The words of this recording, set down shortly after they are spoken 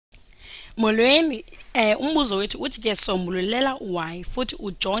Molweni, umbuzo wethu uthi ke sombululela y futhi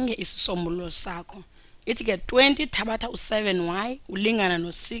ujonge isisombululo sakho. Ithi ke 20 thabatha u7y ulingana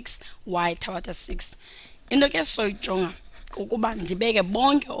no6y thabatha 6. Into ke soyijonga ukuba ndibeke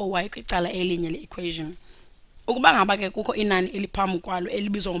bonke oy kwicala elinye le-equation. Ukuba ngaba ke kukho inani eliphambi kwalo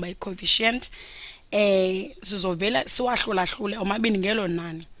elibizwa ngoba yi-coefficient, sizovela siwahlulahlule omabini ngelo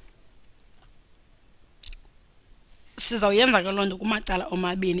nani. Sizawuyenza ke loo nto kumacala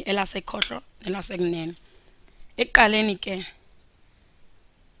omabini, elasekhohlo nelasekunene. Ekuqaleni ke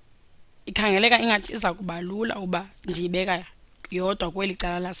ikhangeleka ingathi iza kuba lula uba ndiyibeka yodwa kweli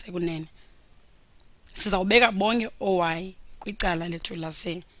cala lasekunene. Sizawubeka bonke oy kwicala lethu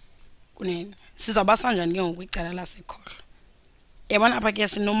lasekunene. Sizawubasa njani ke ngoku kwicala lasekhohlo? Yabona apha ke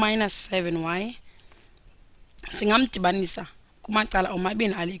sino-7y. Singamdibanisa kumacala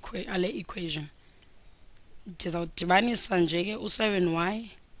omabini ale equation. Ndizawudibanisa nje ke u7y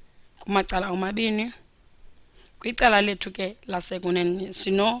kumacala omabini. Kwicala lethu ke lasekunene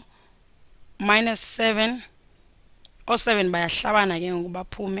sino-7. Oo7 bayahlabana ke ngoku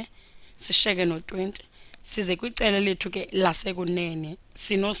baphume, sishiyeke no20. Size kwicala lethu ke lasekunene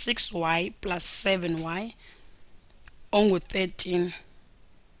sino-6y plus 7y ongu-13.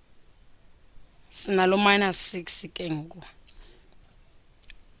 Sinalo -6 ke ngoku.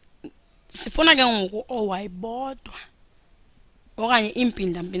 Sifuna ke ngoku oy bodwa okanye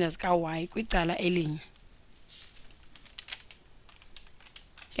iimpinda-mpinda zika-y kwicala elinye.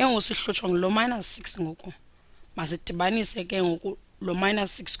 Ke ngoku sihlutshwa ngulo -6 ngoku. Masidibanise ke ngoku lo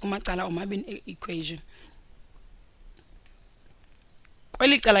 -6 kumacala omabini e-equation.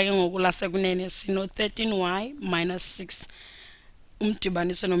 Kweli cala ke ngoku lasekunene sino-13y minus 6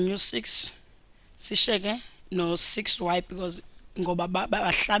 umdibanise nomnye u6, sishiyeke no6y because ngoba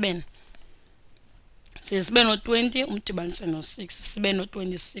bahlabene. Size sibe no20 umdibanise no6, sibe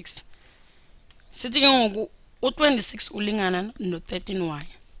no26. Sithi ke ngoku u26 ulingana no13y.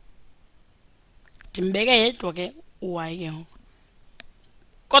 Ndimbeke yedwa ke uy ke ngoku.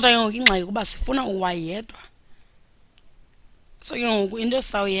 Kodwa ke ngoku ingxaki kuba sifuna uy yedwa. So ke ngoku into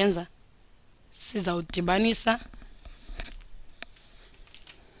esizawuyenza sizawudibanisa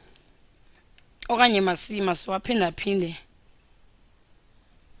okanye masiwaphinda-phinde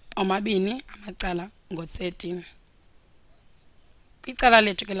omabini amacala ngo-13. Kwicala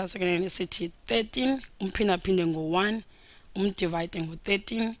lethu ke lasekunene sithi 13 umphinda-phinde ngo-1 umdivayide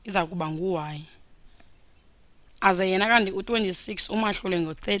ngo-13 iza kuba ngu-y. Aze yena kanti u26 umahlule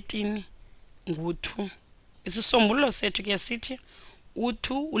ngo-13 ngu-2. Isisombululo sethu ke sithi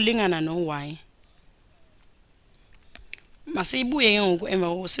u2 ulingana no-y. Masiyibuye ke ngoku emva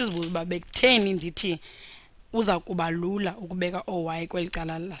koku sizibuze uba bekutheni ndithi uza kuba lula ukubeka oy kweli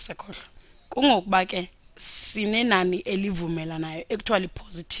cala lasekhohlo. Kungokuba ke sinenani elivumelanayo ekuthiwa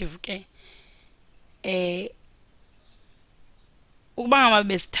li-positive ke. Ukuba ngaba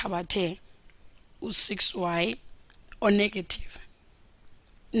besithabathe u6y o-negative,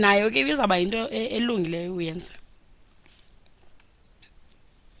 nayo ke ibizawuba yinto elungileyo uyenza.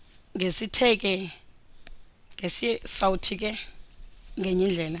 Ngesithe ke sawuthi ke ngenye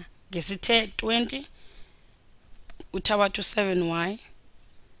indlela ngesithe 20 uthabathe u7y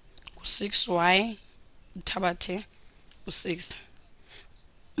u6y uthabathe u6.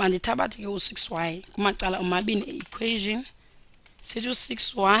 Mandithabathe ke u6y kumacala omabini e-equation. Sithi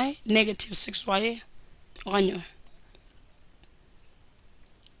u6y negative 6y okanye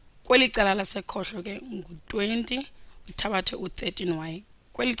kweli cala lasekhohlo ke ngu20 uthabathe u13y.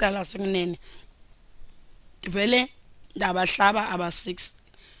 Kweli cala lasekunene ndivele ndabahlaba aba6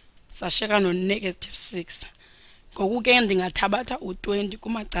 sashiyeka no-negative 6. Ngoku ke ndingathabatha u20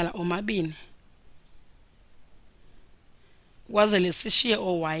 kumacala omabini ukwazele sishiye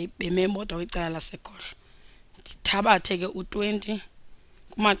oy beme bodwa kwicala lasekhohlo. Ndithabathe ke u20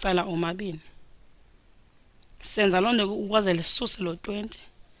 kumacala omabini. Senza loo nto ukwazele sisuse lo 20.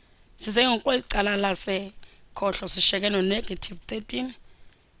 Size ngokweli cala lasekhohlo sishiyeke no-negative 13.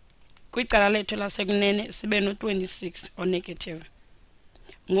 Kwicala lethu lasekunene sibe no-26 o-negative.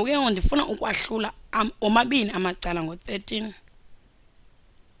 Ngoku ke ngoku ndifuna ukwahlula omabini amacala ngo-13.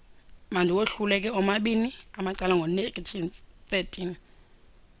 Mandiwohlule ke omabini amacala ngo-negative 13.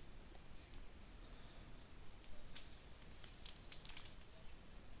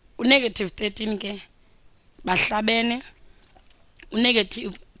 U-negative 13 ke bahlabene.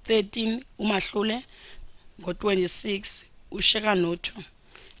 U-negative 13 umahlule ngo-26 ushiyeka no2.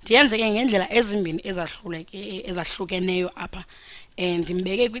 Ndiyenze ke ngendlela ezimbini ezahlukeneyo apha.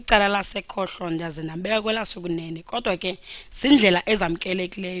 Ndimbeke kwicala lasekhohlo ndaze ndambeka kwelasekunene, kodwa ke ziindlela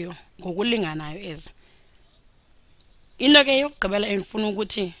ezamkelekileyo ngokulinganayo ezi. into ke yokugqibela engifuna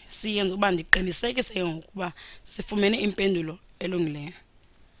ukuthi siyenze uba ndiqinisekise ngokuba sifumene impendulo elungileyo.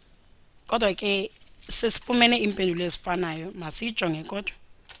 Kodwa ke sesifumene impendulo ezifanayo, masiyijonge kodwa.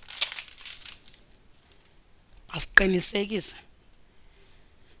 Masiqinisekise.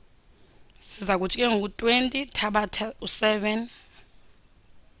 Siza kuthi ke ngoku 20 thabatha u7.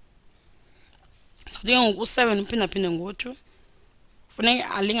 Sizathi ke ngoku u7 uphindaphinde ngo2. Funeka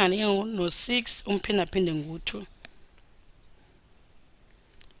alingane ke ngoku no6 umphindaphinde ngo2.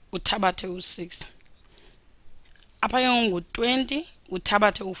 Uthabathe u6. Apha ke ngoku 20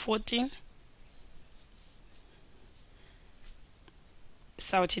 uthabathe u14.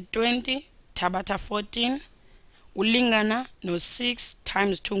 Sawuthi 20 thabatha 14 ulingana no6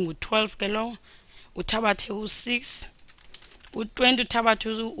 times 2 ngu12 ke lo. Uthabathe u6. U20 uthabathe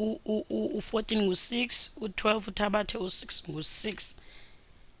u14 ngu6, u12 uthabathe u6 ngu6.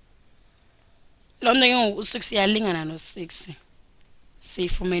 Loo nto ke ngoku u6 iyalingana no6.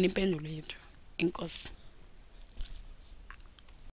 Siyifumene impendulo yethu. Enkosi.